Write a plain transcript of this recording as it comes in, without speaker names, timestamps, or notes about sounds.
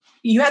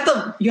you had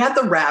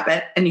the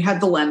rabbit and you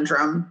had the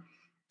Lendrum.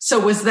 So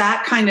was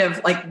that kind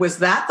of like, was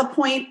that the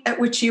point at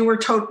which you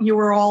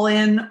were all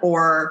in,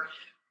 or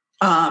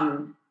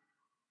when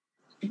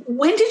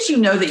did you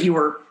know that you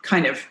were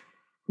kind of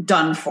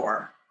done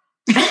for?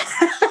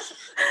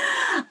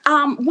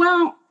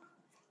 Well,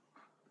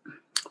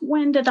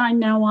 when did I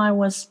know I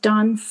was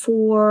done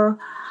for?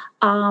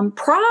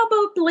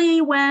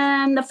 Probably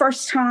when the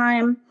first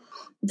time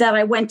that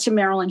I went to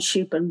Maryland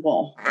Sheep and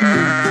Wool.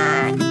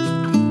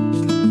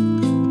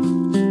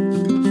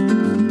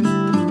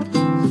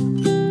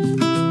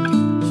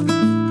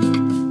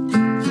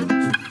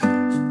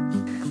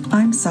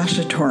 I'm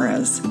Sasha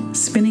Torres,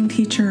 spinning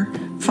teacher,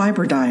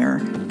 fiber dyer,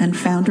 and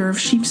founder of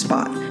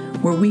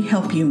Sheepspot, where we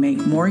help you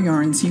make more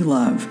yarns you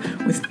love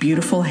with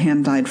beautiful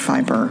hand-dyed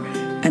fiber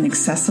and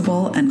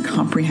accessible and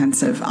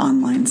comprehensive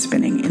online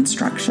spinning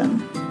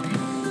instruction.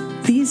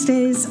 These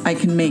days, I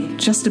can make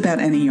just about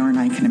any yarn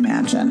I can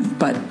imagine,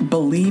 but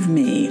believe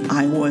me,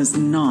 I was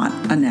not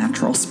a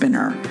natural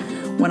spinner.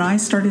 When I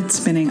started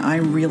spinning, I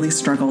really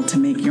struggled to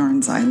make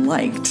yarns I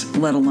liked,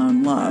 let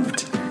alone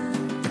loved.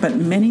 But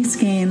many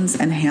skeins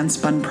and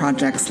hand-spun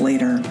projects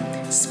later,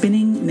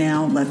 spinning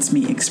now lets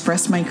me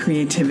express my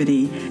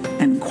creativity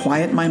and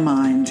quiet my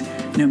mind,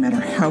 no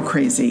matter how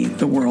crazy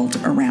the world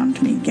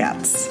around me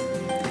gets.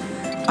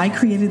 I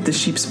created the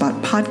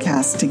Sheepspot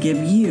podcast to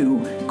give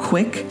you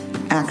quick,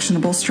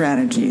 actionable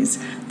strategies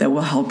that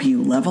will help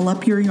you level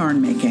up your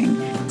yarn making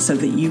so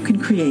that you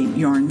can create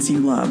yarns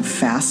you love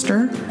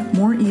faster,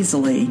 more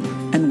easily,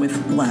 and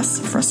with less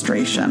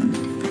frustration.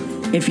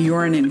 If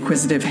you're an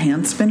inquisitive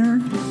hand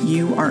spinner,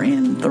 you are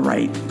in the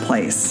right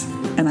place,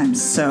 and I'm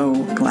so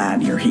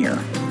glad you're here.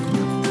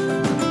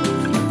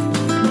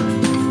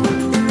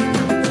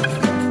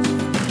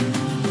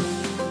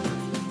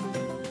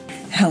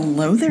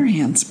 Hello there,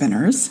 hand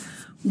spinners.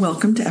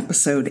 Welcome to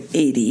episode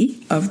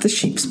 80 of the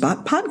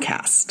Sheepspot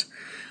podcast.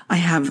 I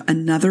have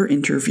another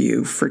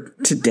interview for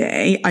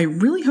today. I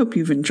really hope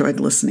you've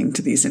enjoyed listening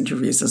to these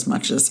interviews as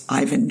much as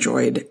I've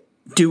enjoyed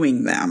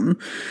doing them.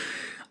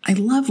 I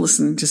love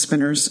listening to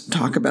spinners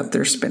talk about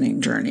their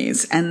spinning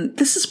journeys, and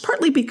this is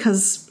partly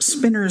because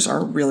spinners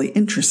are really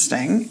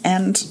interesting,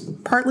 and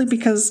partly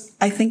because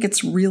I think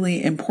it's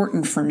really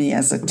important for me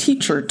as a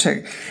teacher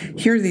to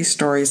hear these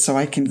stories so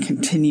I can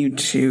continue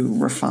to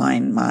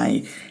refine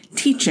my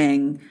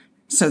teaching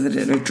so that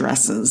it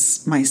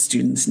addresses my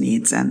students'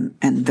 needs and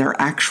their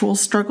actual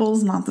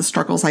struggles, not the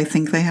struggles I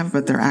think they have,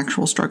 but their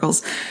actual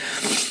struggles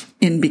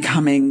in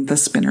becoming the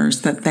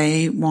spinners that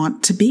they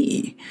want to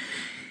be.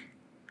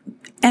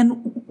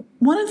 And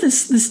one of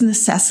this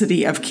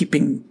necessity of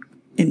keeping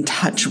in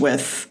touch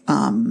with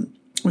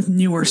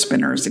newer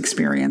spinners'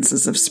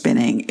 experiences of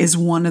spinning is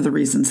one of the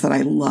reasons that I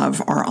love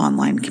our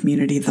online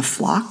community, The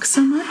Flock,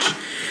 so much.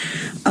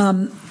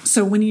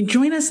 So when you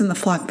join us in The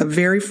Flock, the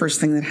very first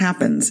thing that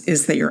happens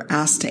is that you're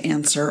asked to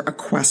answer a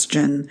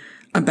question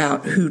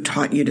about who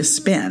taught you to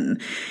spin.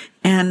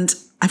 And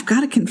I've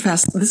got to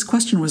confess, this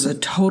question was a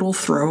total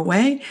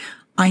throwaway.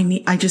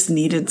 I just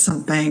needed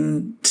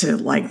something to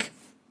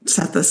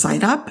set the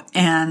site up,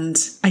 and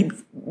I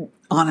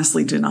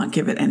honestly did not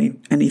give it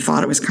any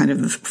thought. It was kind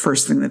of the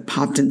first thing that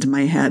popped into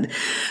my head.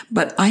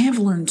 But I have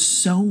learned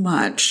so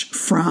much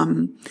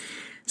from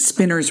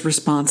spinners'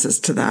 responses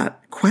to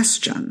that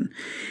question.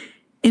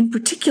 In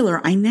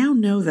particular, I now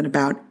know that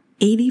about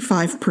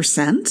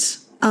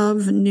 85%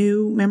 of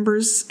new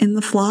members in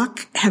the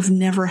flock have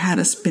never had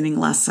a spinning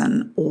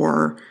lesson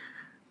or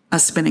a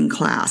spinning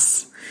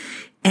class.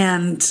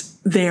 And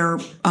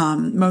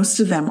most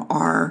of them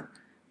are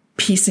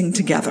piecing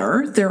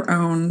together their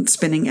own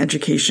spinning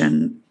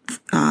education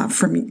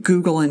from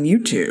Google and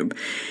YouTube.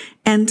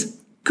 And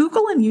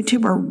Google and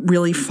YouTube are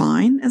really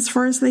fine as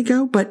far as they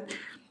go, but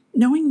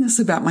knowing this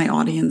about my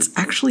audience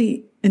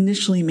actually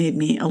initially made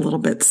me a little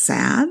bit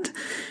sad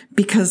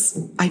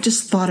because I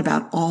just thought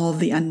about all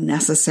the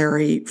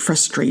unnecessary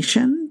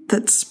frustration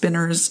that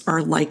spinners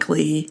are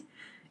likely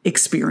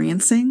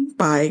experiencing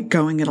by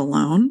going it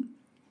alone.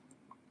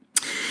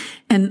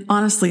 And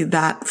honestly,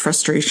 that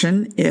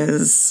frustration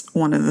is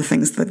one of the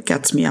things that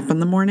gets me up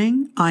in the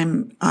morning.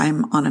 I'm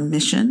on a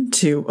mission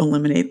to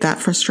eliminate that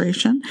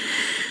frustration.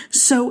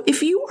 So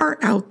if you are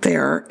out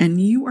there and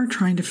you are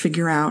trying to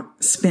figure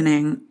out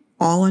spinning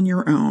all on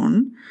your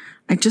own,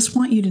 I just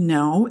want you to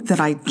know that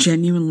I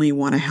genuinely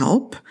want to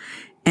help,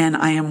 and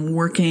I am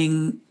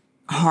working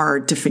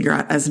hard to figure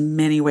out as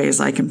many ways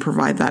I can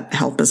provide that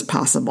help as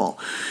possible.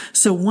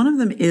 So one of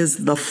them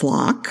is The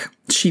Flock,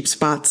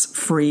 Sheepspot's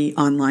free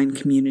online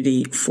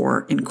community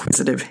for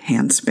inquisitive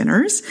hand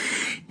spinners.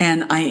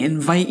 And I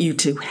invite you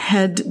to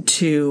head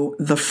to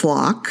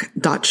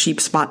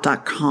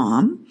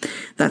theflock.sheepspot.com.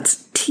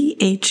 That's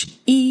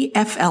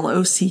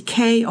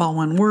THEFLOCK, all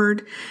one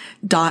word,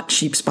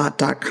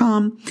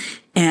 .sheepspot.com.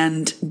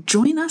 And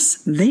join us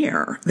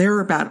there. There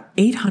are about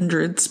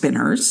 800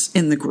 spinners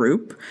in the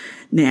group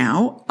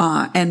now,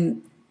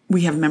 and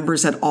we have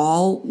members at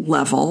all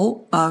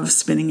level of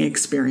spinning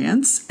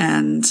experience.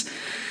 And,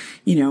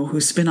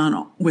 who spin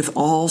on with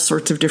all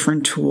sorts of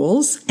different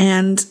tools.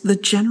 And the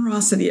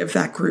generosity of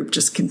that group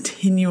just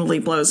continually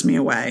blows me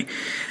away.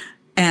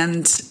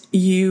 And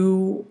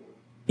you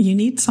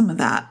need some of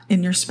that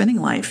in your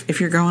spinning life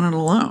if you're going it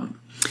alone.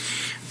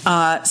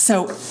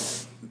 So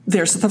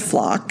there's the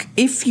flock.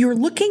 If you're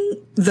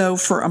looking, though,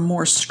 for a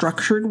more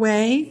structured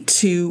way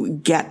to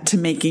get to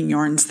making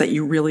yarns that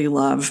you really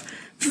love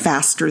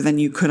faster than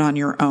you could on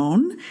your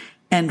own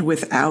and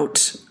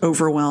without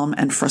overwhelm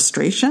and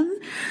frustration,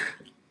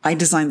 I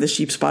designed the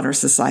Sheepspotters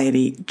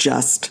Society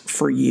just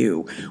for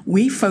you.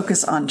 We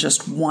focus on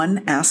just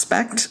one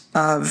aspect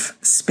of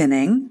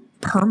spinning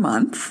per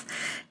month.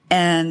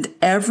 And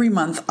every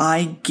month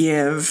I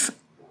give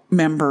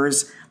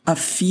members a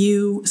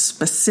few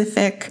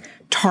specific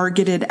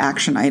targeted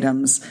action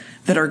items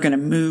that are going to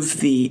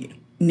move the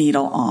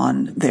needle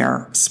on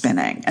their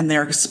spinning. And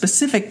they're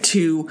specific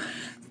to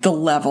the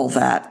level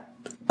that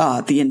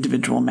the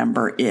individual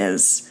member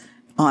is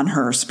on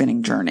her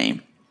spinning journey.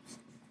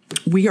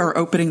 We are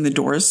opening the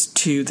doors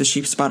to the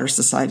Sheepspotters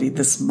Society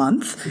this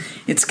month.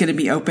 It's going to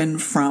be open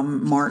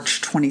from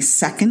March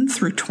 22nd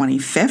through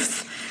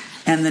 25th.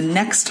 And the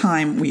next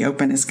time we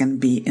open is going to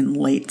be in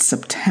late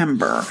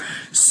September.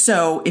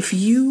 So if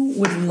you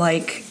would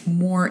like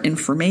more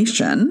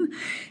information,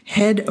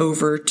 head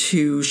over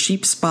to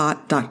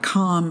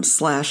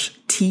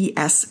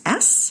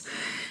sheepspot.com/TSS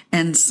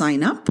and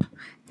sign up.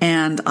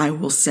 And I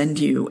will send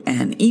you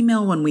an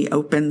email when we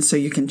open so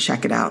you can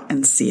check it out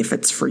and see if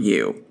it's for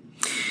you.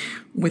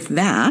 With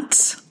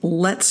that,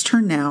 let's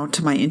turn now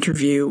to my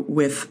interview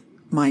with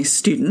my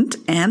student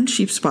and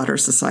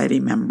Sheepspotters Society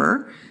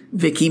member,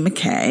 Vicky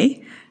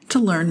McKay, to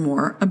learn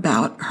more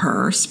about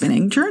her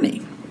spinning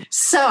journey.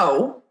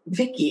 So,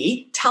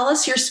 Vicky, tell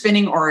us your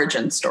spinning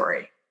origin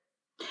story.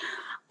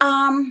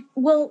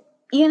 Well,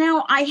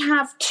 I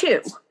have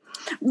two.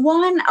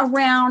 One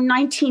around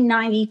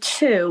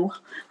 1992.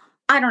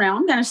 I don't know.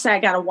 I'm going to say I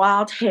got a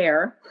wild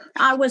hair.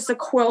 I was a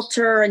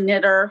quilter, a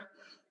knitter,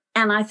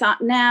 and I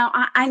thought, no,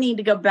 I need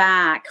to go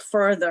back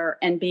further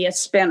and be a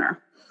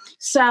spinner.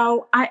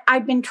 So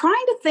I've been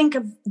trying to think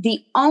of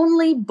the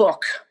only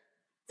book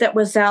that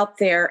was out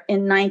there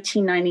in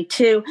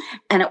 1992,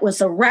 and it was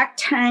a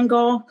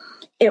rectangle.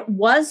 It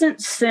wasn't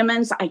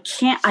Simmons. I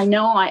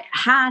know I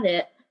had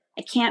it.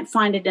 I can't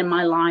find it in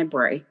my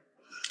library,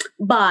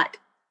 but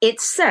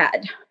it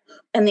said,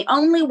 and the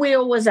only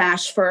wheel was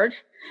Ashford.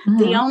 Mm-hmm.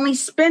 The only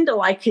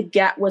spindle I could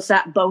get was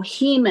that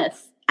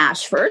Behemoth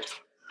Ashford.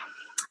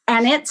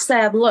 And it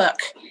said, look,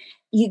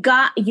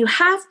 you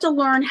have to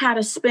learn how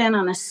to spin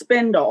on a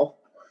spindle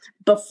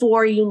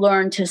before you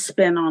learn to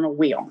spin on a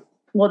wheel.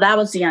 Well, that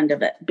was the end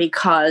of it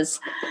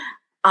because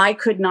I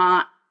could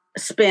not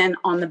spin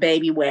on the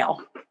baby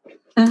whale.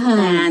 Mm-hmm.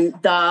 And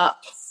the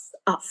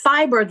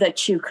fiber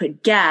that you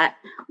could get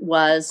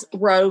was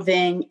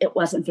roving. It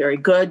wasn't very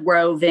good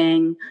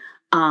roving.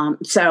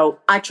 So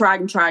I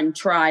tried,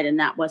 and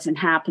that wasn't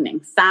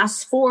happening.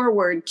 Fast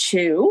forward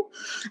to,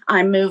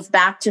 I moved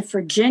back to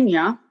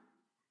Virginia,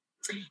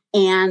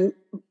 and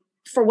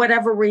for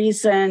whatever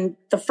reason,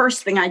 the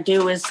first thing I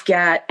do is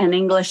get an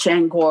English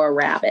Angora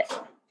rabbit.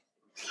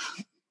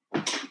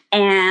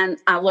 And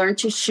I learned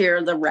to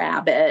shear the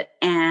rabbit.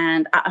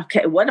 And,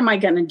 okay, what am I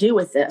going to do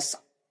with this?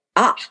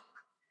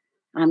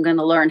 I'm going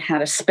to learn how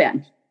to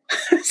spin.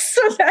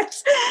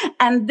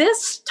 And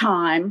this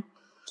time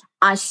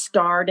I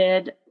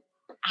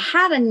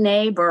had a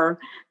neighbor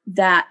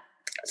that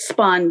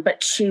spun,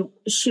 but she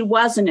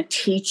wasn't a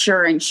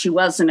teacher and she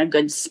wasn't a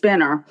good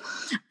spinner.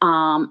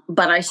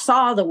 But I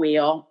saw the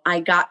wheel. I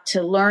got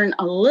to learn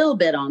a little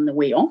bit on the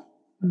wheel.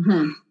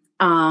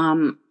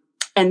 Mm-hmm.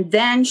 And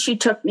then she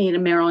took me to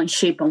Maryland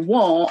Sheep and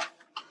Wool.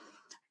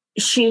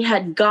 She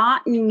had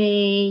gotten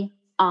me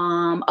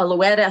a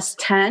Louette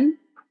S10.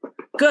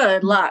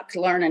 Good luck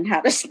learning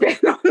how to spin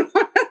on one of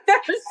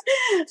those.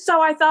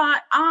 So I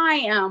thought,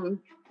 I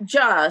am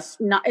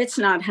just not, it's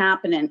not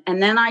happening.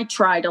 And then I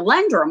tried a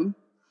Lendrum,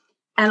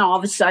 and all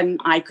of a sudden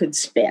I could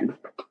spin.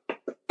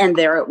 And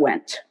there it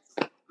went,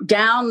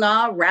 down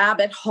the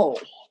rabbit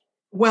hole.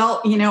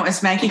 Well,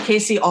 as Maggie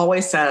Casey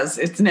always says,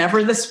 it's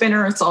never the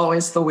spinner, it's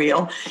always the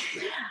wheel.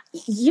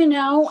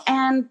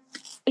 And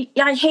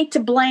I hate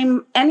to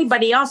blame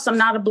anybody else. I'm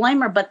not a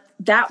blamer, but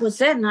that was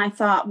it. And I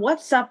thought,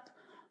 what's up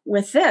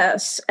with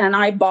this? And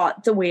I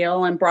bought the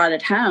wheel and brought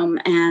it home.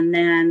 And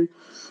then,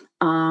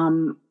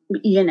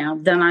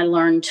 then I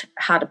learned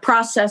how to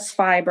process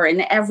fiber.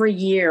 And every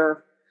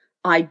year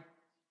I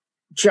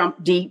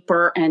jump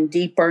deeper and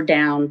deeper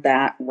down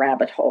that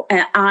rabbit hole.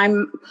 And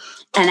I'm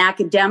an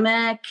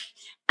academic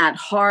at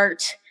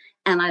heart,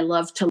 and I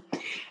love to.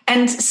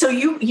 And so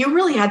you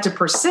really had to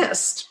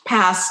persist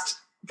past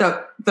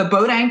the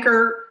boat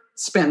anchor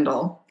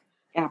spindle.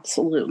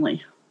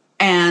 Absolutely.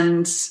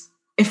 And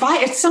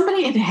if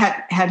somebody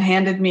had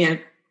handed me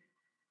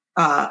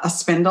a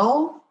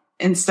spindle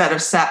instead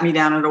of sat me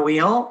down at a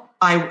wheel,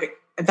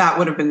 that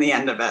would have been the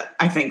end of it,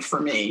 I think,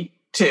 for me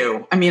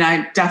too. I mean,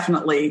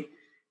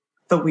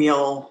 the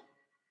wheel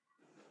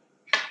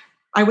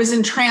I was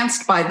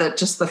entranced by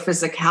just the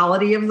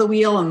physicality of the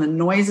wheel and the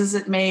noises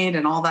it made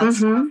and all that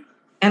stuff.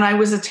 And I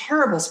was a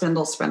terrible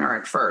spindle spinner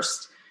at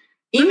first,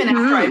 even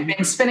after I'd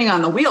been spinning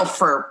on the wheel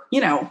for,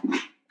 a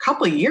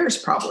couple of years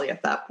probably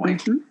at that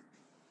point.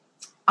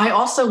 I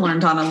also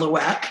learned on a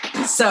Louette.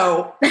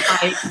 So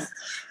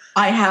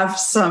I have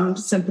some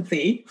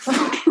sympathy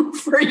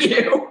for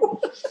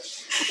you.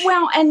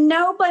 Well, and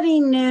nobody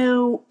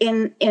knew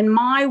in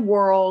my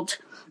world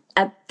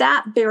at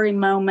that very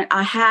moment.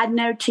 I had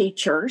no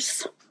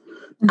teachers.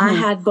 I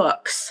had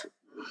books,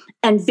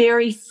 and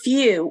very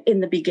few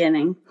in the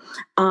beginning.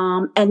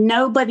 And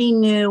nobody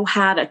knew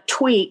how to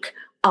tweak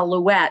a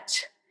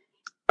Louette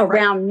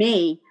around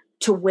me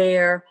to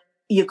where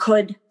you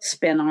could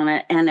spin on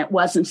it and it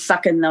wasn't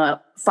sucking the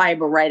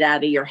fiber right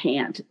out of your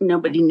hand.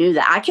 Nobody knew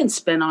that. I can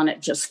spin on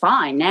it just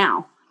fine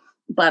now,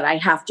 but I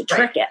have to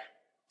trick it.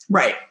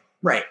 Right.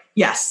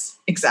 Yes,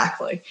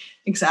 exactly.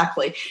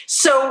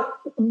 So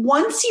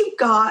once you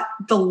got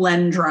the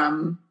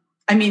Lendrum,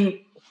 I mean,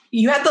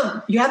 you had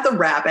the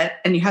rabbit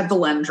and you had the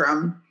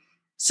Lendrum.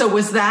 So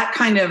was that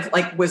kind of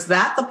like, was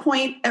that the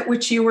point at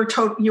which you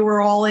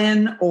were all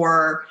in,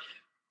 or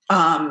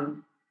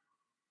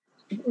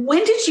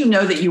when did you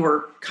know that you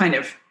were kind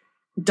of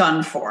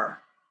done for?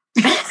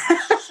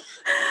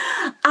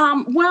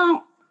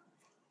 Well,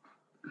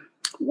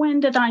 when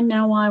did I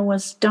know I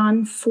was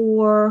done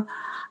for?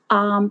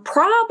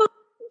 Probably,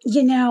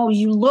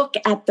 you look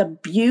at the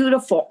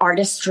beautiful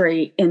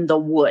artistry in the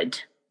wood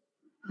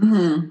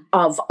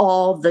of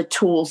all the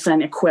tools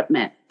and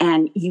equipment,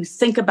 and you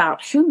think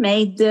about who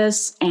made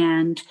this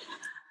and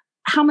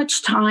how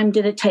much time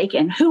did it take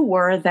and who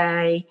were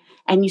they,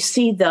 and you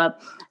see the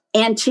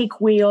antique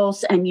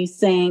wheels and you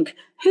think,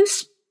 who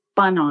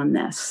spun on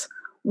this?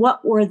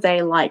 What were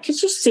they like?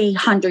 Because you see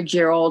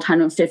 100-year-old,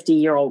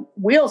 150-year-old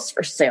wheels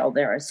for sale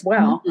there as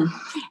well.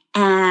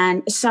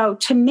 And so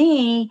to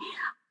me,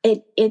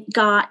 it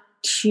got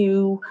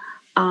to,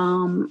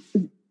 and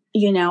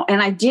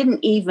I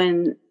didn't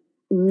even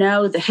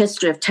know the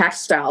history of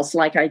textiles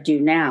like I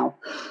do now.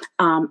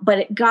 But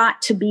it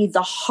got to be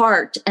the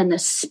heart and the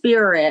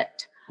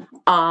spirit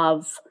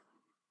of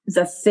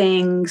the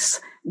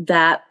things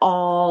that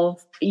all,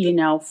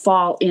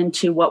 fall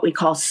into what we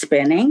call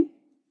spinning.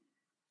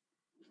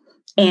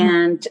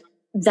 And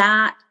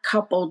that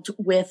coupled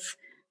with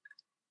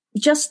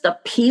just the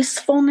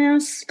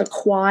peacefulness, the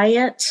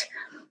quiet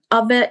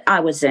of it,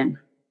 I was in.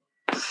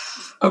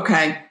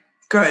 Okay,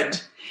 good.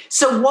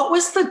 So what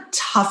was the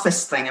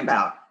toughest thing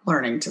about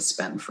learning to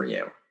spin for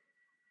you?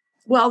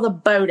 Well, the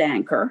boat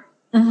anchor,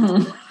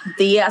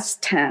 the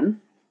S10.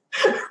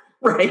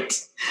 Right.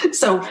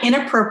 So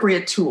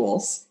inappropriate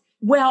tools.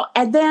 Well,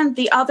 and then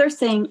the other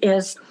thing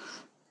is,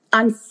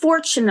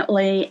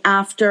 unfortunately,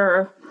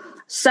 after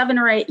 7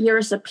 or 8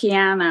 years of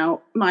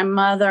piano, my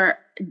mother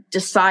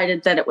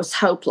decided that it was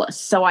hopeless.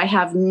 So I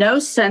have no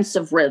sense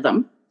of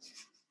rhythm.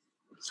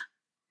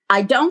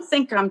 I don't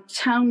think I'm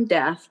tone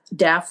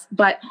deaf,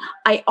 but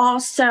I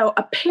also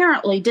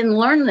apparently didn't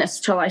learn this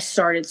till I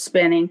started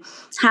spinning,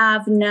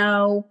 have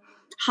no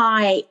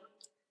high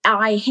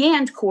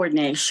eye-hand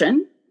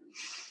coordination.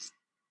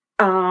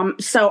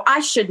 So I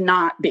should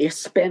not be a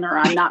spinner.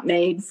 I'm not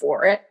made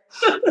for it.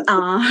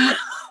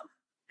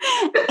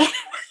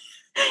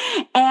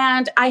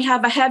 And I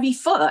have a heavy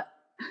foot.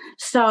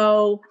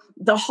 So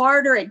the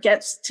harder it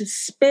gets to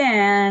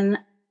spin,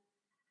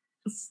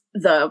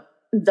 the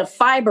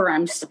fiber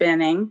I'm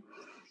spinning,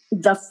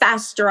 the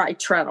faster I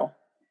treadle.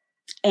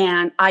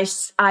 And I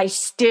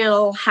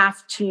still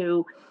have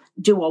to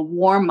do a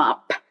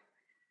warm-up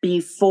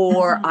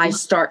before I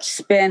start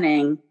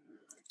spinning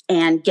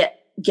and get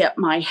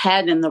my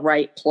head in the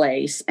right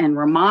place and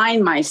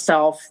remind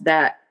myself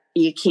that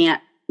you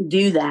can't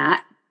do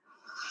that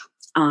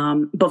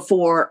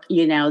before,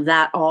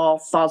 that all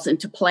falls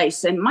into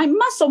place. And my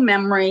muscle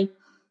memory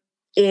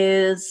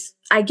is,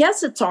 I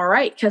guess it's all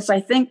right because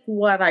I think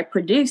what I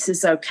produce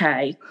is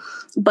okay,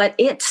 but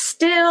it's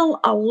still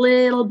a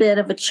little bit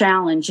of a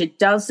challenge. It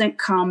doesn't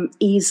come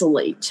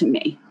easily to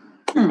me.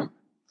 I'm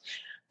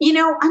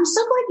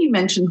so glad you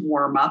mentioned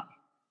warm up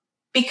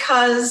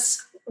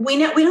because we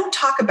don't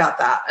talk about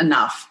that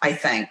enough, I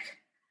think.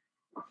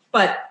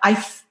 But I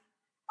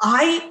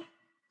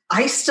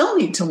still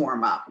need to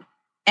warm up.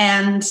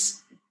 And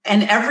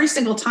every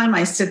single time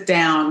I sit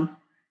down,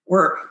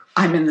 where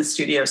I'm in the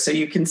studio, so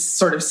you can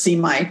sort of see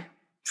my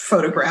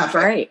photograph,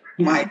 right?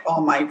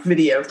 All my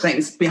video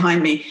things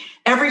behind me.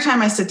 Every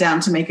time I sit down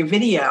to make a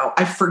video,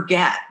 I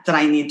forget that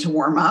I need to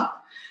warm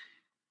up.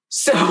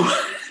 So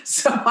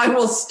I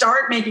will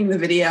start making the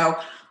video.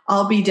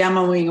 I'll be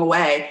demoing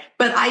away,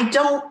 but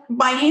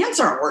my hands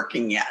aren't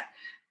working yet.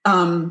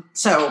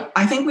 So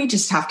I think we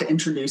just have to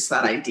introduce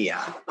that idea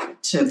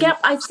to. Yep.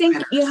 I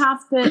think you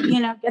have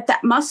to, get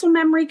that muscle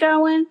memory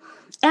going.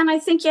 And I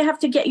think you have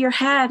to get your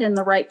head in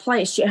the right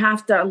place. You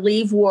have to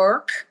leave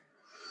work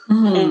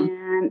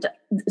and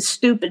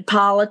stupid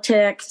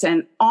politics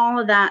and all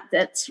of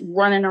that's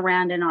running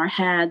around in our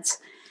heads.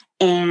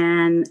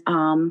 And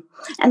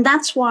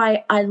that's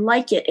why I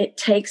like it. It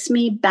takes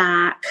me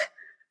back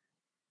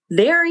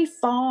very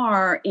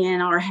far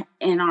in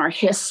our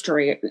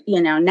history.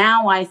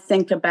 Now I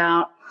think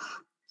about,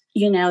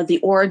 the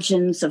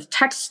origins of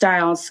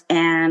textiles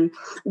and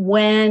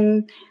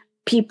when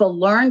people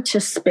learn to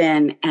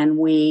spin and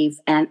weave.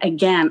 And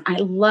again, I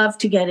love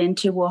to get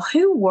into, well,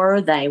 who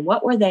were they?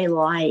 What were they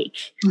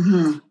like?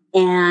 Mm-hmm.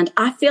 And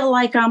I feel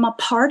like I'm a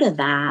part of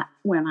that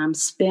when I'm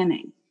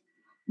spinning,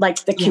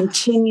 like the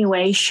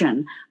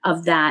continuation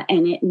of that.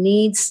 And it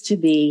needs to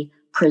be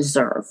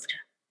preserved.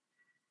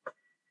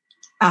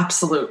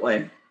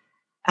 Absolutely.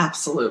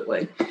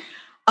 Absolutely.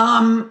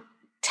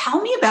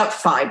 Tell me about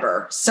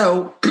fiber.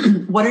 So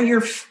what are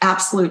your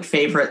absolute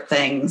favorite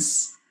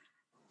things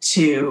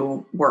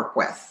to work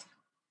with?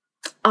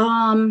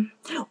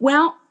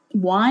 Well,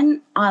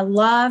 one, I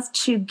love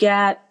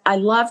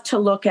to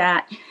look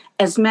at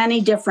as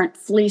many different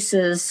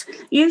fleeces.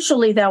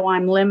 Usually, though,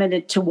 I'm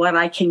limited to what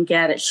I can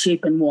get at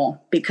Sheep and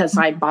Wool because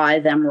I buy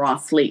them raw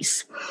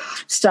fleece.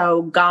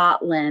 So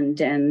Gotland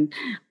and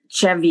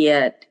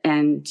Cheviot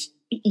and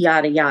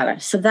yada, yada.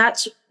 So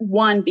that's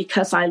one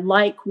because I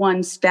like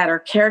ones that are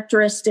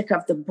characteristic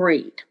of the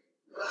breed.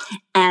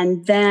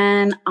 And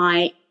then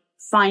I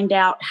find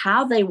out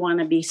how they want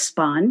to be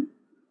spun.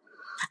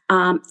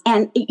 And,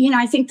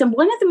 I think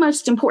one of the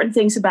most important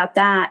things about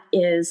that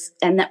is,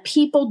 and that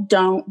people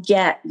don't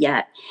get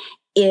yet,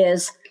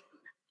 is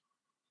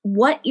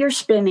what you're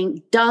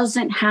spinning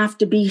doesn't have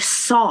to be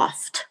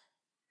soft.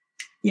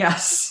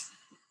 Yes.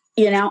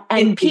 And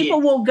Indeed.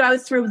 People will go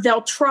through,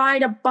 they'll try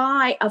to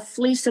buy a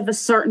fleece of a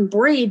certain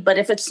breed, but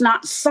if it's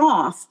not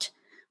soft,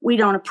 we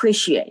don't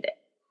appreciate it.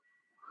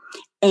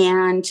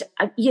 And,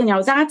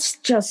 that's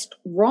just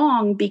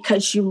wrong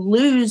because you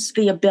lose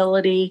the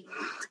ability,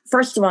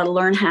 first of all, to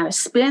learn how to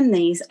spin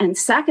these. And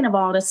second of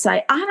all, to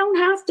say, I don't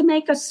have to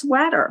make a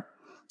sweater.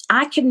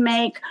 I can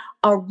make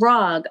a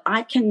rug.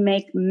 I can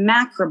make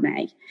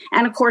macrame.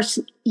 And of course,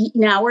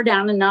 now we're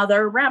down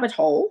another rabbit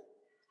hole.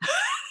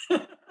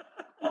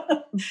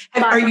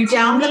 Are you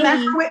down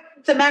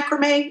the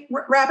macrame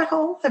rabbit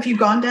hole? Have you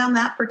gone down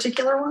that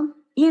particular one?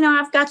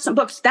 I've got some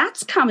books.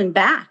 That's coming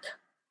back.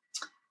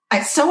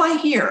 So I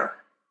hear.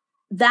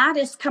 That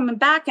is coming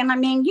back. And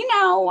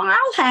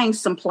I'll hang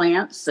some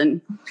plants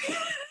and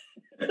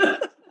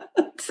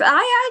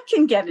I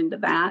can get into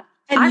that.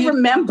 And I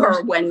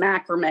remember when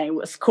macrame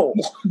was cool.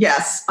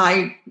 Yes,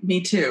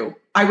 me too.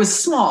 I was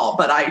small,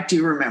 but I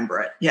do remember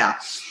it. Yeah.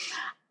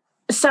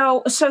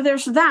 So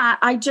there's that.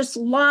 I just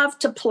love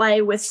to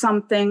play with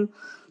something,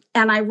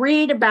 and I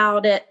read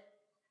about it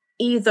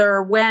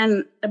either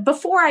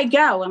before I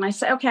go, and I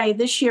say, okay,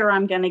 this year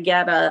I'm going to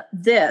get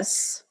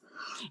this,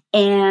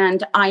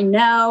 and I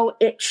know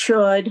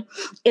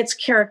its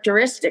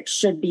characteristics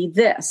should be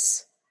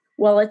this.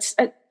 Well, it's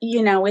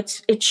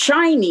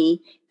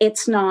shiny.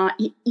 It's not,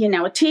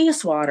 a tea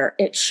swatter.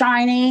 It's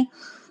shiny.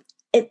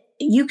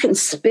 You can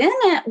spin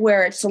it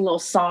where it's a little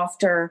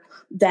softer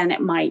than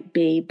it might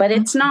be, but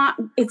it's not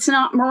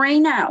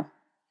merino.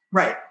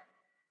 Right.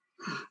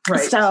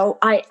 So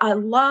I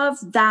love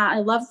that. I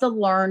love the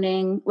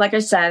learning. Like I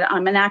said,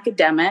 I'm an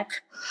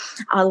academic.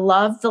 I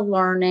love the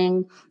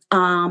learning.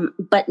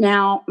 But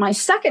now my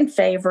second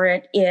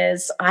favorite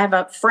is I have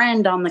a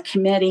friend on the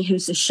committee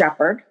who's a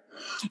shepherd.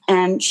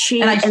 And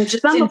I should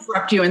just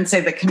interrupt you and say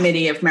the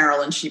Committee of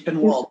Maryland Sheep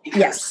and Wool.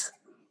 Yes.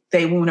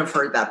 They won't have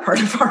heard that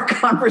part of our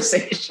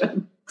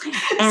conversation.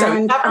 And, so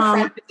you have a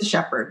friend who's a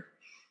shepherd.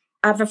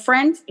 I have a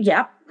friend,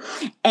 yep.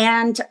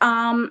 And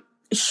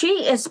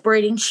she is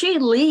breeding. She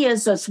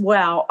leahs as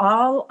well.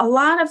 A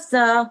lot of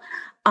the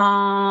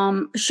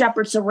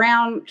shepherds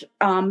around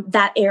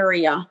that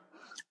area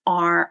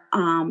are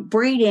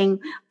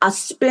breeding a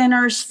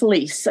spinner's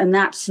fleece, and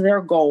that's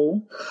their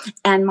goal.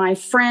 And my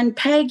friend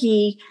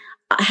Peggy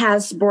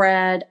has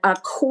bred a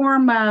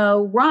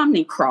Cormo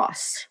Romney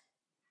cross.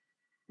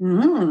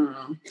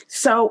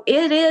 So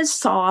it is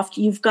soft.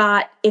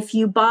 If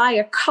you buy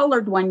a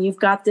colored one, you've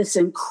got this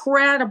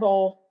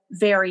incredible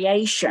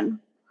variation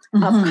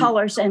of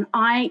colors, and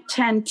I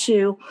tend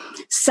to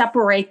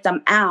separate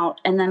them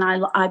out. And then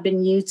I've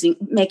been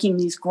making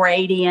these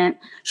gradient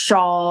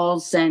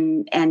shawls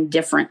and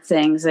different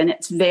things. And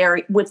it's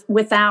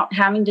without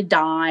having to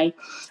dye,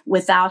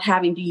 without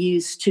having to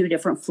use two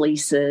different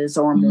fleeces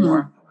or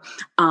more.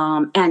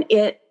 And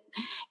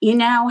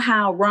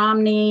how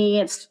Romney,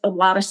 it's a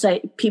lot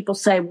of people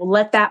say, well,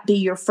 let that be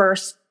your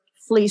first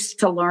fleece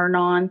to learn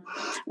on.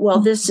 Well,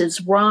 this is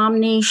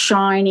Romney,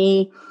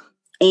 shiny,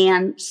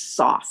 and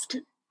soft,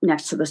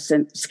 next to the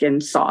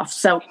skin soft.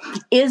 So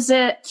it's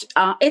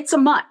a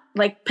mutt,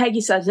 like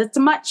Peggy says, it's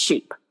a mutt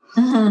sheep.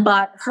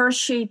 But her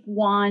sheep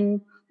won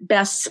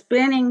best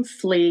spinning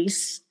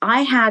fleece.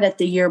 I had it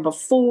the year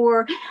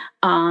before.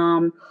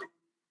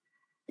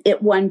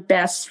 It won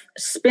best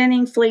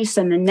spinning fleece,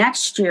 and the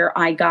next year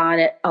I got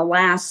it.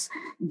 Alas,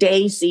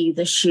 Daisy,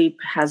 the sheep,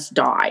 has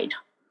died.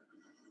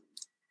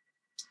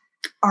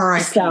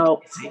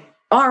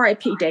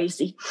 R.I.P.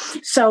 Daisy.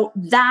 So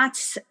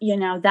that's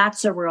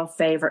a real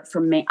favorite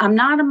for me. I'm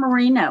not a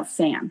merino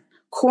fan.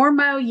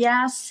 Cormo,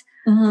 yes.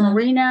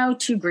 Merino,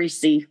 too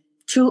greasy.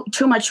 Too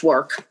much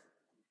work.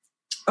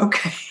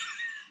 Okay.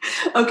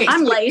 Okay.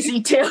 I'm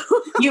lazy too.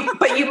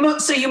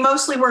 So you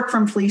mostly work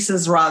from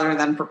fleeces rather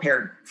than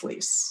prepared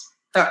fleece.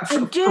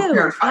 I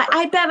do.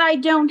 I bet I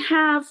don't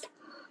have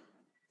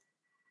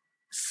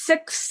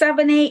 6,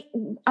 7, 8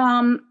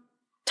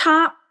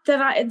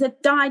 the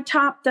dyed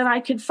top that I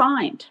could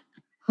find.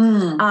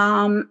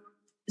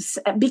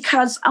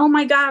 Because, oh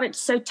my God, it's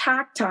so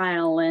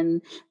tactile.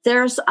 And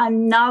there's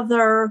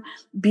another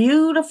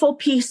beautiful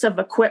piece of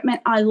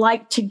equipment. I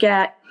like to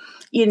get,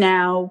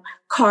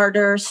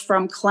 carders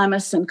from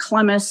Clemis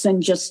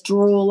and just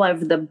drool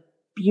over the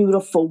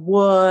beautiful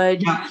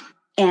wood. Yeah.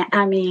 And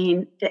I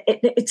mean,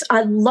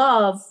 I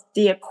love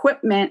the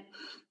equipment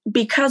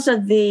because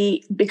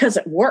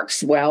it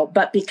works well,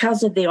 but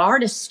because of the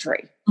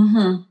artistry.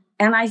 Mm-hmm.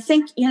 And I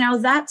think,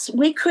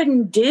 we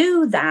couldn't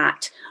do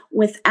that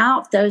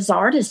without those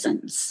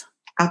artisans.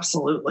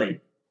 Absolutely.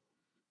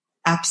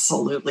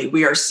 Absolutely.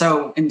 We are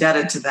so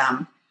indebted to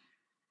them.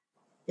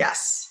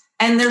 Yes.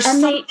 And there's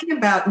something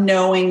about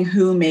knowing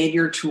who made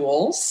your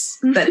tools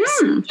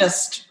that's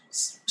just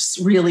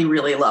really,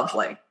 really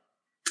lovely.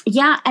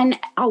 Yeah. And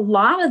a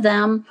lot of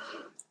them,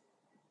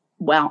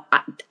 well,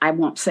 I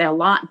won't say a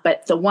lot,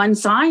 but the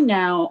ones I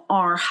know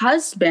are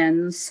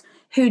husbands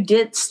who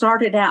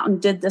started out and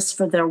did this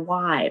for their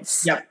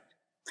wives. Yep.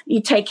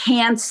 You take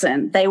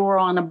Hanson, they were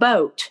on a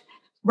boat.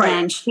 Right.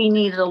 And she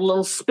needed a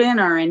little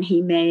spinner, and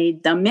he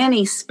made the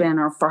mini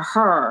spinner for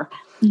her.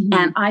 Mm-hmm.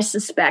 And I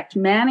suspect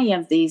many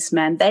of these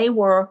men, they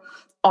were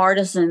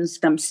artisans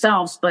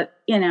themselves, but,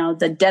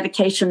 the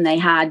dedication they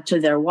had to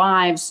their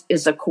wives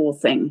is a cool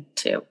thing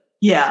too.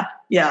 Yeah.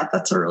 Yeah.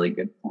 That's a really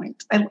good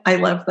point. I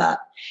love that.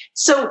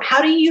 So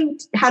how do you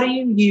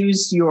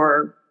use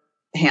your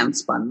hand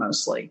spun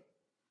mostly?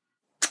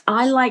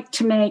 I like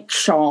to make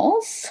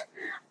shawls,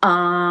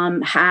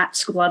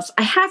 hats, gloves.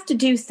 I have to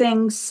do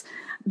things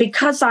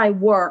because I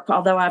work,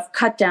 although I've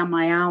cut down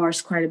my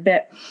hours quite a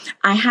bit.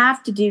 I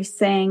have to do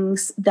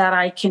things that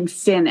I can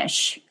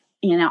finish.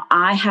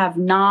 I have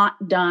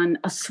not done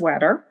a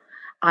sweater.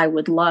 I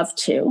would love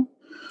to.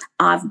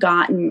 I've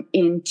gotten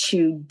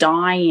into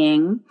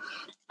dyeing,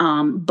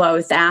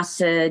 both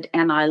acid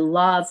and I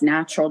love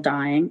natural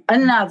dyeing.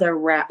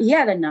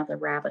 Yet another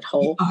rabbit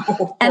hole.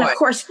 Oh, and of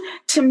course,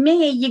 to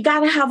me, you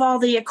got to have all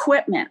the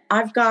equipment.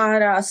 I've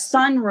got a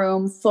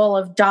sunroom full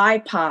of dye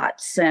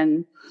pots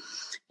and,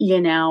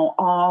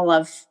 all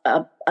of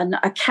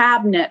a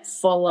cabinet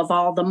full of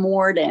all the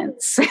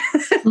mordants.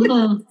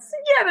 Mm-hmm.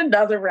 Yet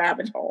another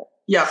rabbit hole.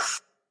 Yep.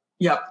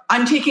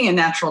 I'm taking a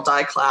natural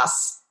dye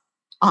class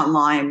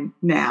online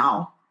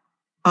now.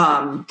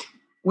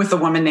 With a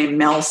woman named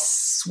Mel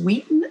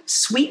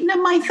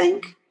Sweetenham, I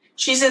think.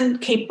 She's in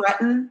Cape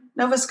Breton,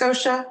 Nova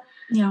Scotia.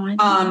 Yeah, I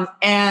know.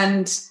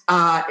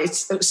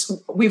 It's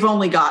we've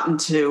only gotten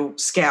to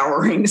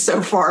scouring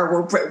so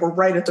far. We're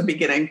right at the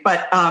beginning,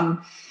 but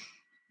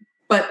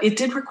it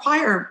did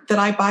require that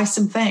I buy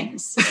some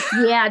things.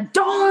 Yeah,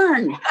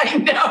 darn. I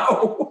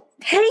know.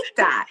 Hate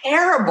that.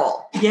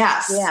 Terrible.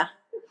 Yes. Yeah.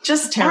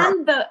 Just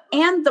terrible.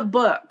 And the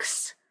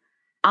books.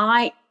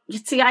 I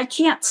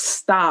can't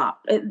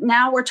stop.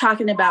 Now we're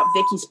talking about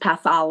Vicky's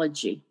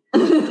pathology.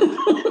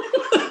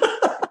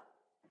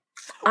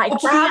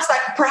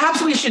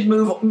 Perhaps we should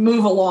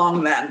move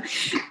along then,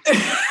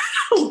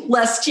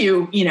 lest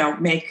you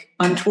make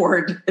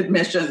untoward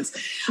admissions.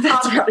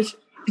 That's right.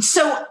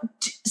 So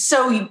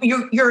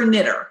you're a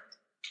knitter,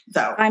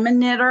 though. I'm a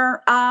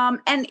knitter,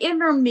 an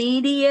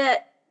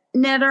intermediate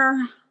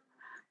knitter.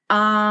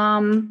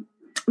 My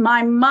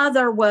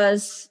mother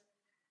was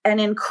an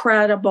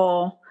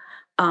incredible.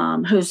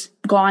 Who's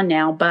gone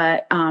now,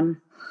 but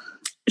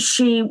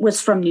she was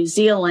from New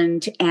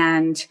Zealand,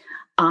 and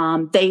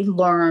they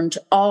learned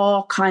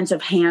all kinds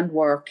of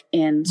handwork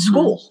in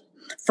school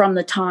from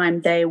the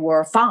time they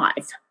were 5.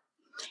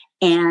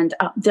 And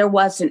there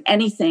wasn't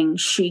anything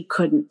she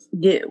couldn't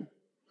do.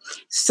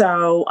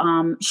 So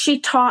she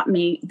taught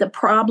me. The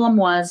problem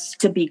was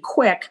to be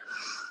quick.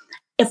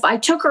 If I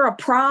took her a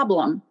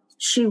problem,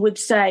 she would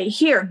say,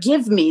 "Here,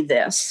 give me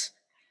this."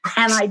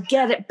 And I'd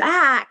get it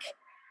back.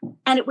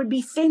 And it would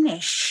be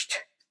finished.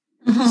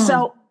 Mm-hmm.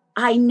 So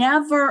I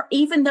never,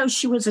 even though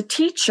she was a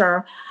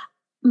teacher,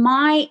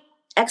 my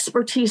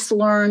expertise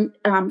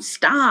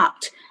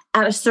stopped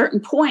at a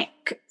certain point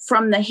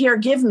from the "here,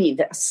 give me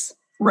this."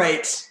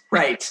 Right.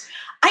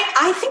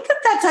 I think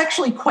that's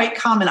actually quite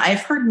common.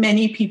 I've heard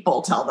many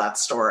people tell that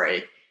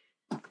story,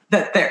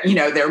 that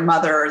their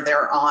mother or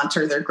their aunt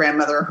or their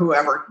grandmother or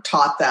whoever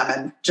taught them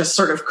and just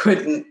sort of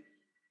couldn't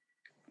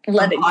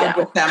let it go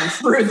with them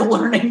through the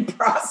learning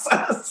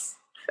process.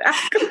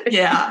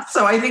 Yeah.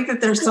 So I think that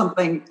there's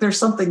something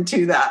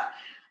to that.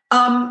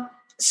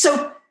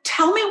 So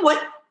tell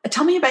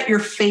me about your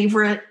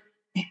favorite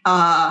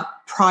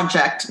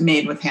project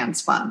made with hand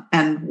spun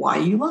and why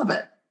you love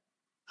it.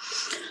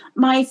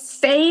 My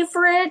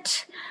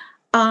favorite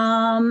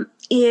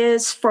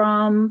is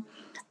from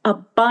a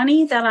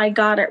bunny that I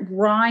got at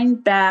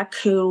Rhinebeck,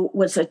 who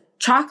was a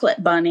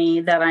chocolate bunny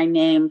that I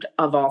named,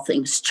 of all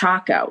things,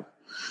 Choco.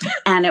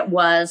 And it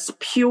was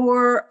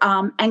pure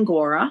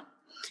Angora.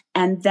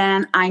 And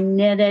then I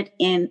knit it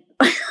in,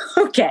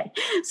 Okay.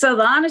 So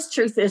the honest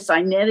truth is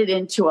I knitted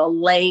into a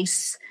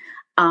lace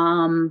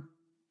hat,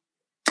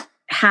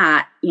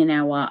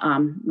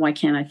 why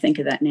can't I think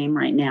of that name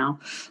right now?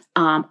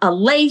 A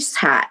lace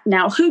hat.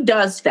 Now, who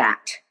does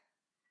that?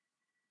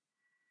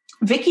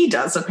 Vicky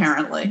does,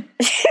 apparently.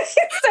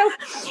 So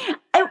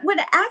it would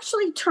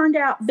actually turned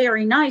out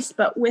very nice,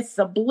 but with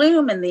the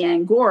bloom and the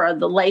Angora,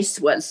 the lace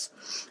was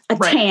a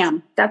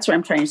tam. That's what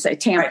I'm trying to say.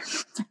 Tam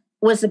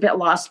was a bit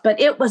lost, but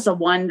it was a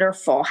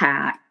wonderful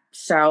hat.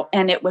 So,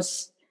 and it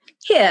was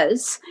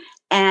his,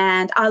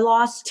 and I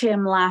lost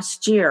him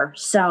last year.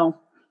 So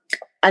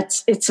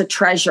it's a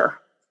treasure.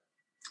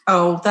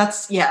 Oh,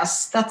 that's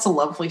a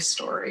lovely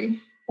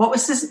story. What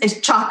was this? It's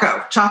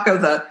Chaco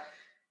the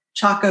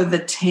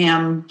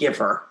tam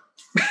giver.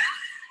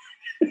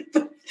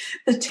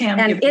 The tam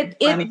and giver.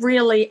 It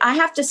really, I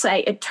have to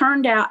say, it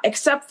turned out,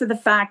 except for the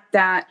fact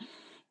that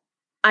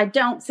I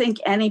don't think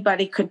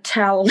anybody could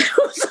tell it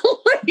was a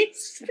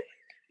lace.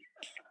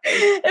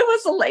 It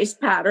was a lace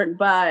pattern,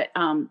 but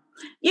no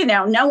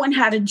one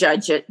had to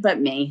judge it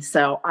but me,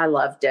 so I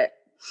loved it.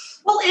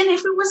 Well, and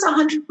if it was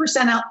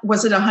 100% out,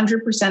 was it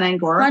 100%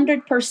 Angora?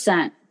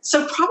 100%.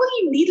 So probably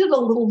you needed a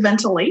little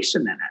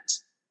ventilation in it.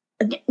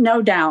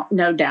 No doubt.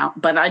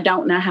 But I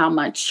don't know how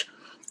much.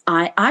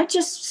 I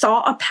just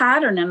saw a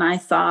pattern and I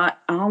thought,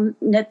 I'll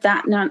knit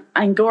that. And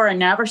Angora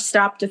never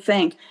stopped to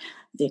think,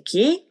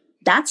 Vicky,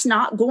 that's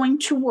not going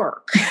to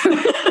work.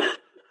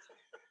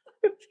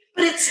 But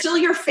it's still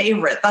your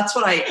favorite.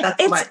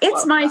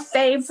 It's my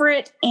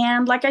favorite.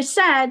 And like I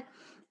said,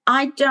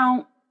 I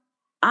don't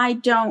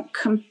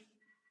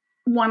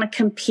want to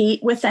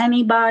compete with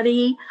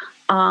anybody.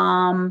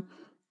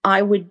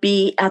 I would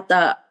be at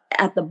the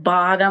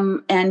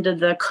bottom end of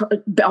the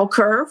bell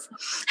curve.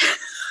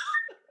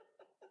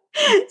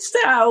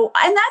 So,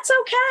 and that's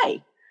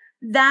okay.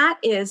 That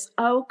is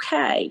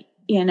okay.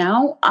 In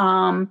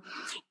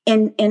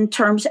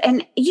terms,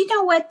 and you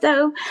know what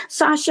though,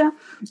 Sasha,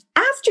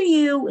 after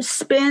you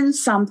spin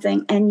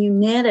something and you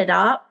knit it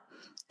up,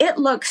 it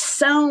looks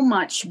so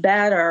much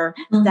better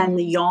than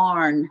the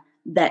yarn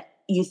that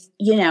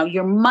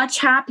you're much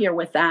happier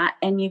with that.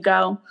 And you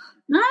go,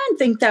 I didn't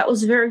think that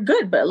was very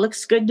good, but it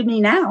looks good to me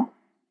now.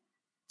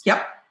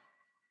 Yep.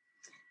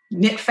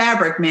 Knit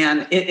fabric,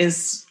 man.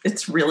 It's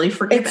really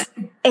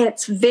forgiving.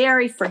 It's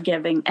very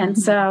forgiving. And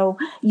so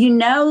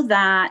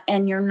that,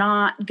 and you're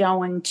not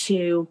going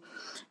to,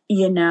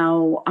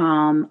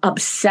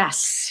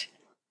 obsess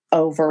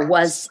over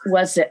was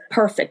it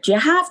perfect. You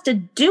have to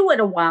do it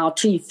a while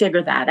till you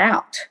figure that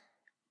out.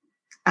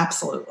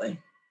 Absolutely.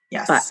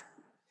 Yes.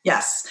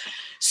 Yes.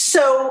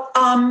 So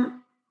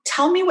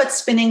tell me what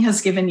spinning has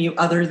given you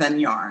other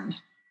than yarn.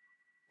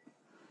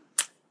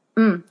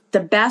 The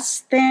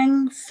best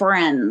thing,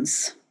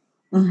 friends.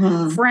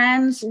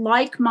 Friends,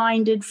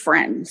 like-minded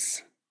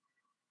friends.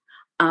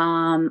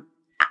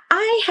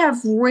 I have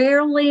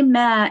rarely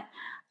met,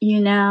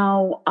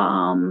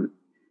 a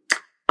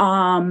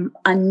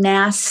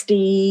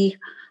nasty,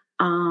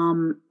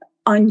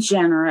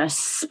 ungenerous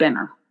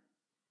spinner.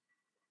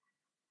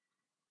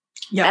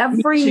 Yeah,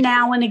 every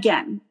now and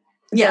again,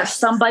 there's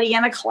somebody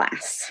in a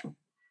class.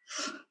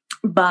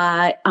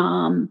 But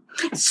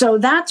so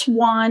that's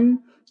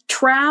one.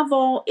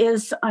 Travel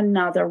is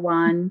another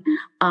one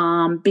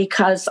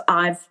because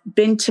I've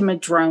been to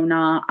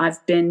Madrona,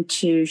 I've been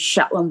to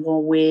Shetland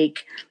Wool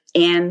Week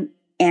and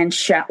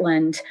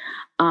Shetland.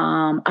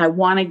 I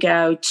want to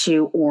go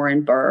to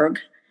Orenburg.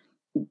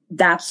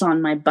 That's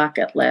on my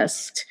bucket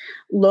list.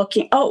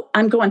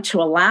 I'm going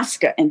to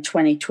Alaska in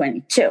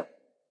 2022.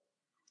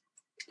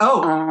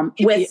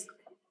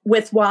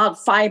 With wild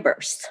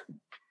fibers.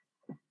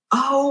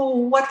 Oh,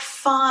 what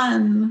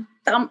fun!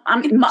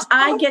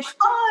 I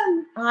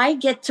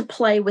get to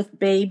play with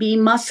baby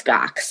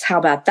muskox. How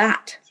about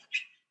that?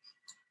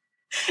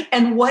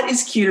 And what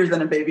is cuter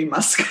than a baby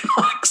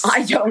muskox?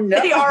 I don't know.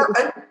 They are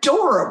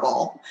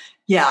adorable.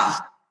 Yeah.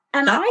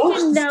 And I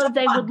didn't know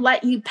they would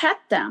let you pet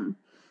them.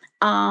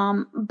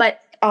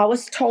 But I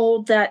was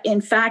told that,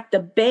 in fact, the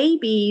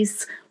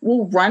babies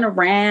will run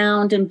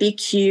around and be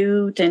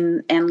cute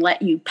and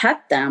let you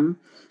pet them.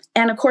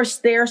 And, of course,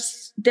 they're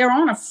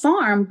on a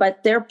farm,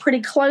 but they're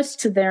pretty close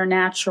to their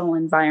natural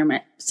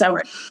environment. So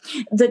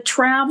the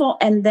travel,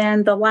 and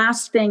then the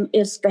last thing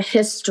is the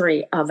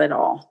history of it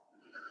all.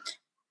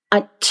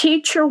 A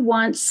teacher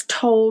once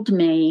told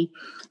me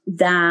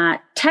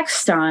that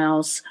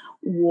textiles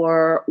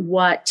were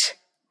what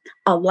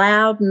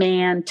allowed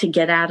man to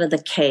get out of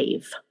the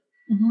cave.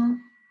 Mm-hmm.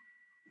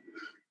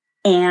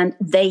 And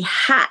they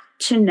had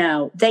to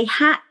know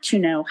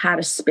how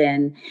to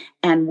spin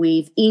and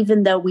weave,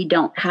 even though we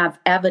don't have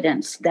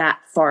evidence that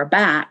far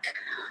back,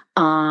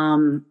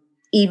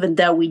 even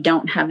though we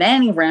don't have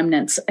any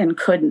remnants and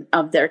couldn't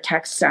of their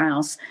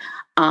textiles.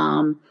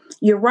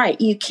 You're right.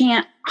 You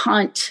can't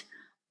hunt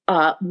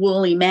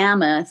woolly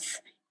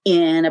mammoth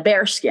in a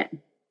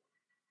bearskin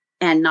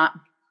and not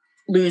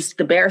lose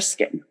the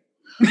bearskin.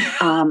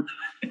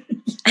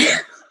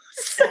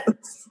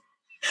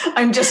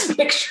 I'm just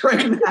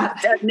picturing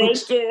that.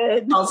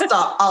 Naked.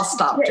 I'll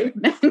stop.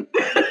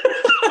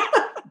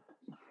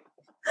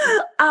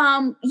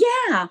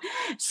 Yeah.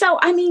 So,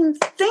 I mean,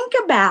 think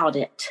about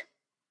it.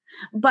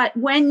 But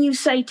when you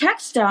say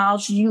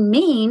textiles, you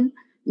mean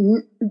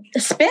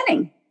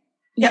spinning.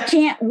 You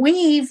can't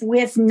weave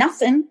with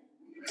nothing.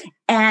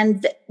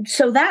 And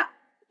so that,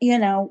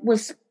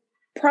 was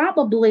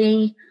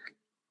probably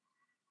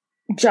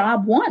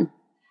job one.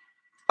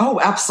 Oh,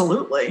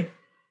 absolutely.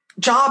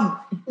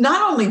 Not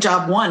only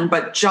job one,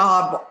 but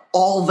job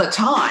all the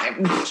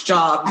time,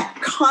 job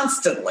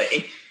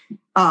constantly.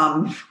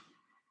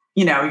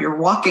 You're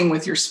walking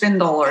with your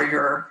spindle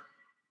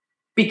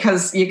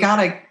because you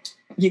gotta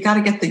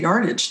get the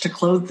yardage to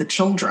clothe the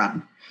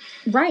children.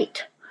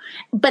 Right.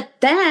 But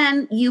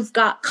then you've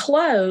got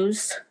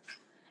clothes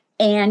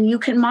and you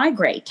can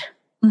migrate.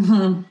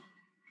 Mm-hmm.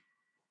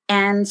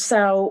 And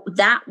so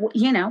that,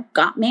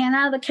 got man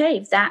out of the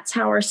cave. That's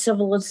how our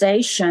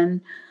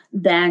civilization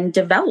then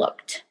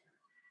developed.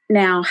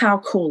 Now, how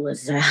cool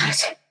is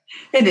that?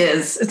 It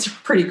is. It's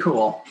pretty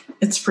cool.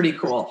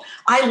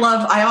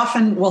 I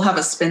often will have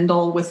a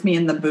spindle with me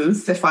in the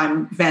booth if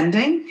I'm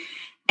vending.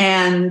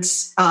 And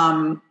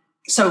so,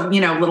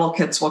 little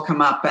kids will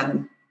come up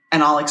and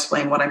I'll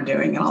explain what I'm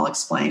doing, and I'll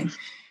explain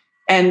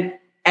and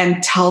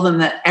tell them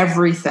that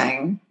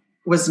everything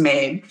was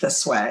made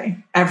this way.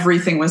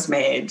 Everything was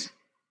made,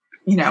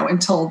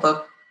 until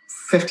the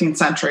 15th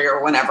century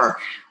or whenever,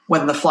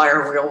 when the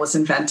flyer wheel was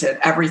invented,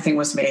 everything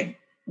was made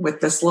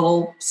with this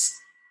little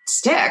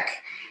stick.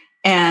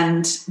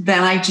 And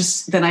then I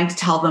just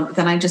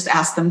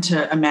ask them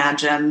to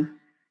imagine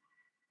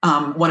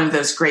one of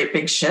those great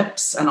big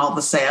ships and all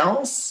the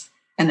sails,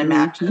 and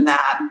imagine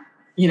that,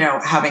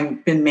 having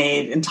been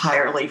made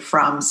entirely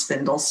from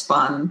spindle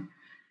spun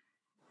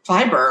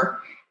fiber,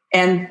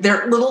 and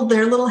their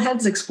little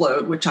heads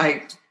explode, which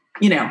I,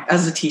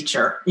 as a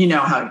teacher,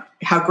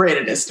 how great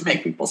it is to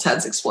make people's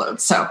heads explode.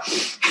 So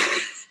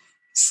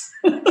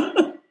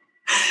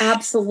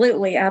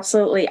Absolutely.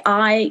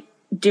 I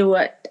do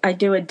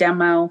a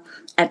demo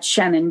at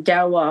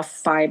Shenandoah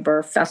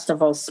Fiber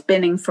Festival,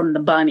 spinning from the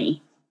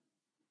bunny.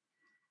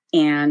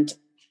 And,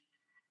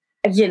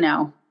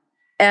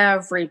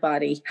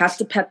 everybody has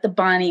to pet the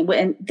bunny.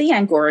 And the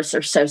Angoras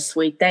are so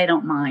sweet. They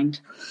don't mind.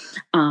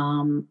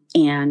 I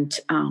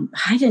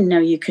didn't know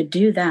you could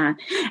do that.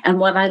 And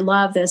what I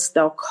love is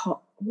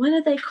what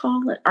do they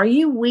call it? Are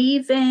you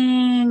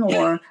weaving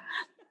or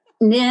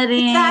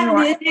knitting? Is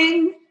that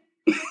knitting?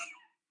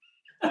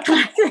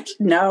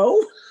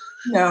 No.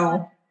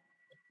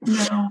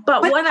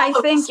 But what I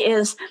think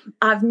is,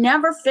 I've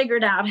never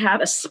figured out how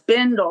to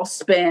spindle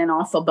spin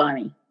off a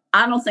bunny.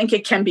 I don't think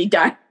it can be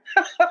done.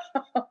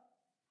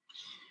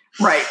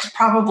 Right.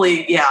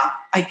 Probably. Yeah.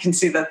 I can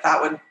see that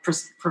would,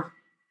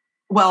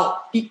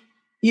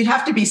 you'd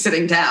have to be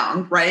sitting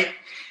down, right?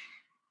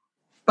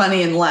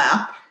 Bunny in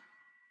lap.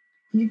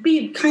 You'd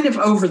be kind of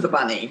over the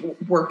bunny,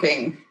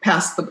 working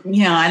past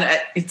and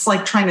it's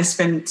like trying to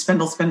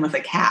spindle spin with a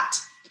cat.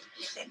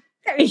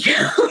 There you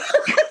go.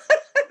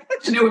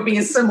 And it would be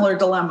a similar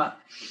dilemma.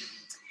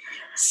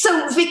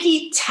 So,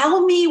 Vicky,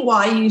 tell me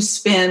why you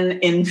spin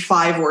in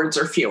 5 words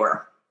or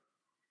fewer.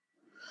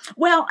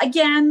 Well,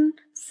 again,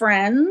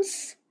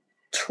 friends,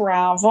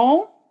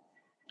 travel,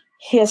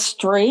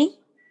 history,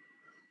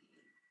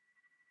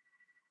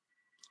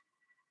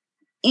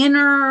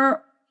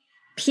 inner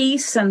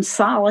peace and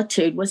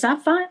solitude. Was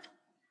that 5?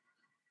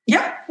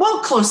 Yep. Well,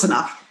 close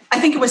enough. I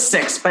think it was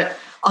 6, but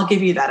I'll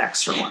give you that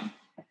extra one.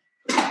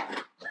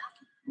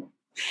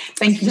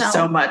 Thank you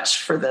so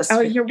much for this.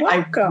 Oh, you're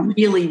welcome. I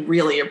really,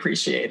 really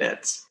appreciate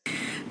it.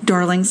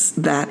 Darlings,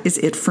 that is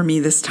it for me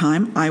this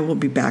time. I will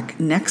be back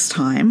next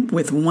time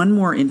with one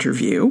more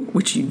interview,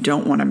 which you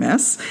don't want to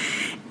miss,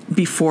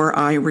 before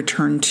I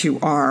return to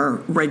our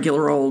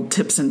regular old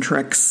tips and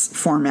tricks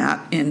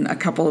format in a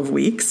couple of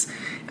weeks.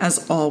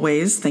 As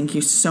always, thank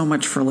you so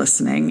much for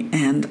listening,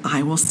 and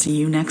I will see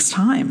you next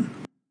time.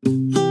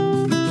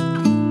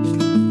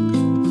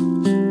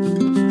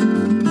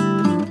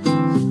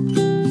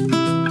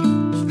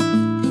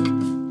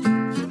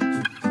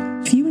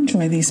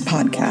 These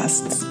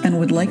podcasts and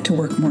would like to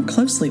work more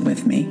closely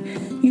with me,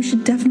 you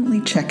should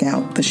definitely check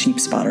out the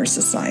Sheepspotters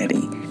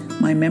Society,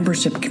 my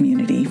membership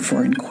community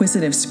for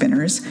inquisitive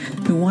spinners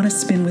who want to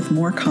spin with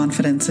more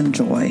confidence and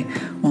joy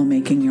while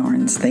making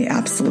yarns they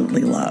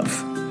absolutely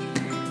love.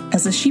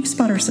 As a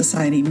Sheepspotters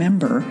Society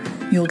member,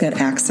 you'll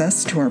get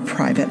access to our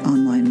private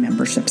online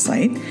membership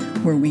site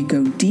where we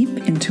go deep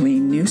into a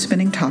new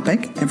spinning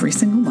topic every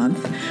single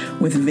month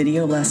with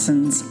video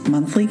lessons,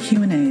 monthly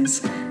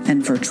Q&As,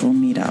 and virtual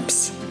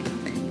meetups.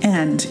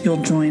 And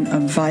you'll join a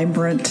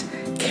vibrant,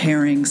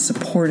 caring,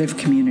 supportive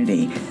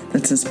community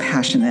that's as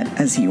passionate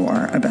as you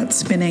are about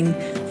spinning,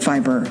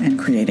 fiber, and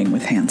creating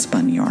with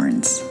hand-spun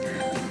yarns.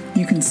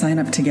 You can sign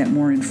up to get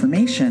more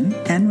information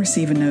and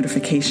receive a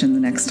notification the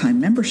next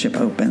time membership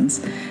opens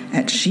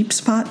at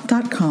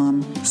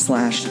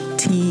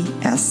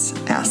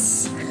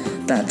sheepspot.com/TSS.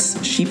 That's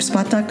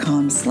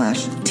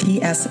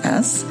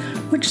sheepspot.com/TSS,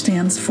 which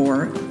stands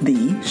for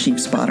the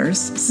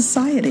Sheepspotters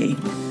Society.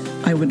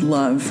 I would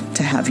love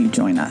to have you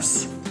join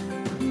us.